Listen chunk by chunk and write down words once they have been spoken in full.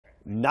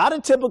Not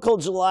a typical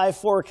July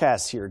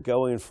forecast here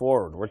going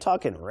forward. We're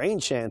talking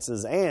rain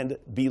chances and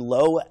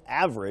below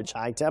average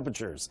high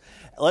temperatures.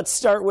 Let's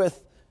start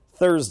with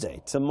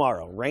Thursday,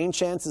 tomorrow. Rain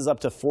chances up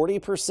to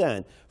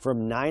 40%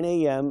 from 9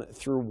 a.m.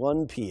 through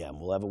 1 p.m.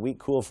 We'll have a weak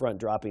cool front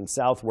dropping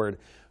southward.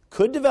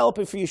 Could develop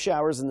a few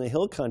showers in the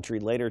hill country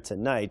later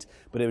tonight,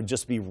 but it would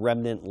just be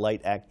remnant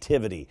light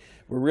activity.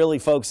 We're really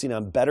focusing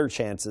on better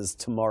chances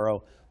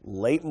tomorrow,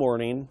 late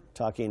morning,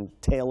 talking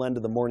tail end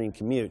of the morning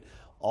commute,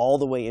 all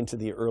the way into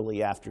the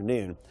early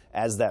afternoon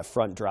as that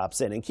front drops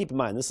in. And keep in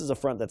mind, this is a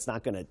front that's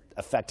not going to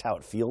affect how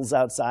it feels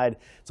outside.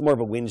 It's more of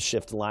a wind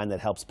shift line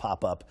that helps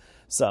pop up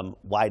some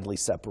widely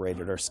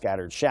separated or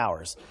scattered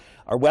showers.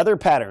 Our weather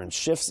pattern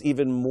shifts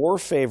even more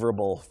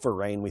favorable for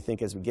rain, we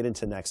think, as we get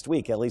into next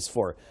week, at least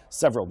for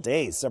several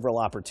days, several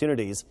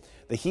opportunities.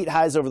 The heat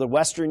highs over the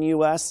western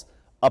U.S.,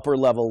 upper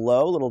level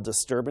low, little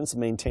disturbance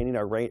maintaining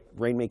our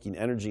rain-making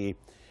energy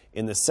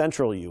in the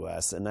central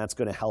U.S., and that's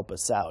going to help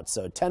us out.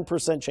 So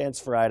 10% chance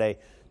Friday,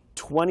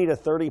 20 to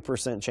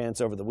 30% chance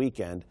over the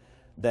weekend.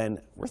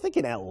 Then we're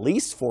thinking at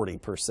least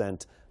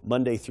 40%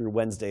 Monday through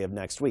Wednesday of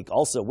next week.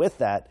 Also with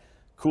that,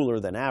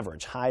 cooler than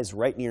average. Highs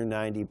right near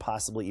 90,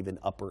 possibly even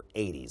upper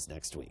 80s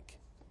next week.